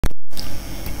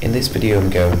In this video,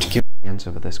 I'm going to give the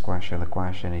answer for this question. The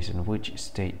question is, in which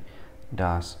state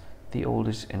does the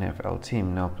oldest NFL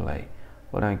team now play?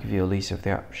 Well, I'll give you a list of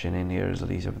the option, and here is a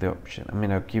list of the option.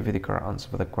 I'll give you the correct answer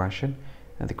for the question,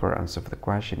 and the correct answer for the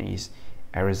question is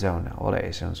Arizona. Well, that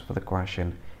is answer for the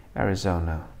question,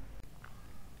 Arizona.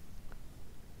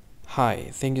 Hi,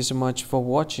 thank you so much for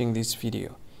watching this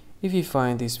video. If you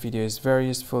find this video is very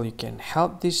useful, you can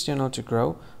help this channel to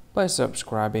grow by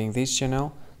subscribing this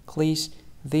channel. Please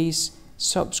this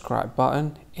subscribe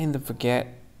button and don't forget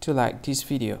to like this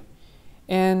video.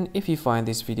 And if you find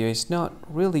this video is not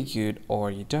really good,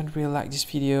 or you don't really like this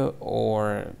video,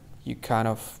 or you kind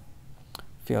of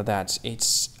feel that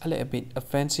it's a little bit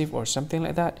offensive or something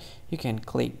like that, you can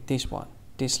click this one,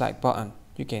 dislike button.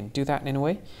 You can do that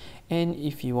anyway. And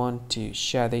if you want to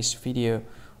share this video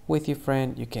with your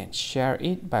friend, you can share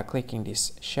it by clicking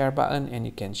this share button, and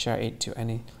you can share it to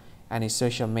any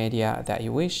social media that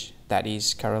you wish that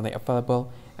is currently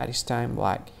available at this time,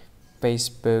 like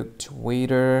Facebook,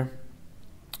 Twitter,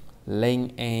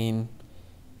 LinkedIn,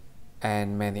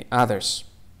 and many others.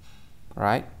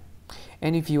 Right?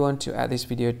 And if you want to add this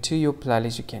video to your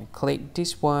playlist, you can click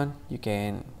this one. You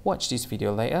can watch this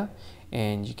video later,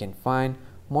 and you can find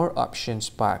more options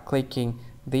by clicking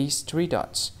these three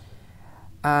dots.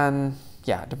 And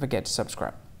yeah, don't forget to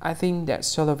subscribe. I think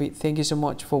that's all of it. Thank you so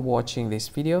much for watching this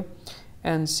video,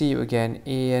 and see you again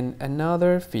in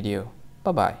another video.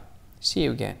 Bye bye. See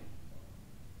you again.